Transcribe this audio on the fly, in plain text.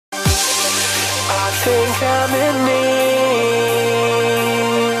think I'm in need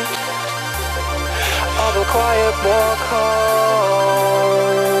of a quiet walk home.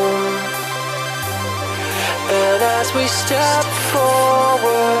 And as we step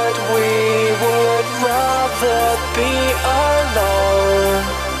forward, we would rather be alone.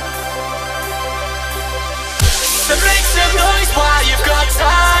 So make some noise while you've got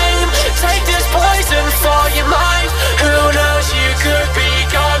time. Take this poison for your mind. Who knows, you could be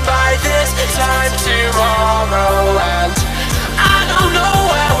gone by this time tomorrow. And I don't know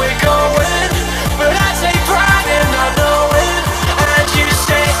where we're going, but I take pride in not knowing. And you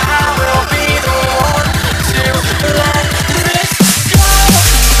say I will be the one to let this go.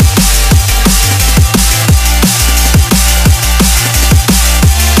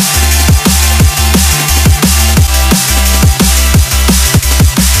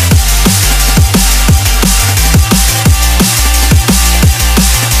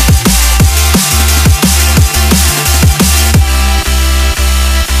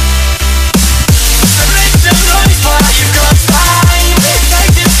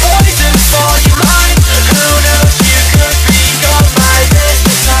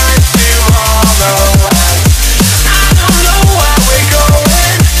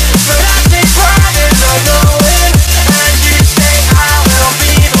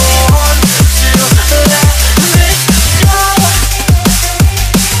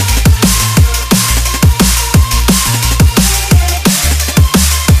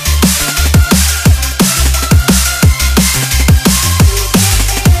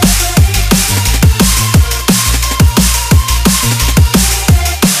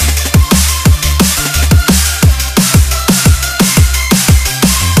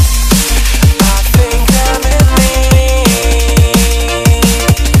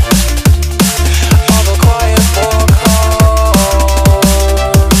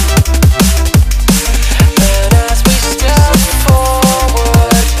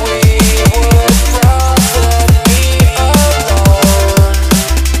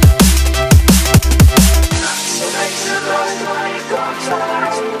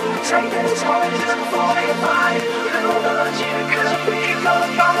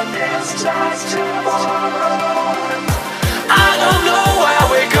 I don't know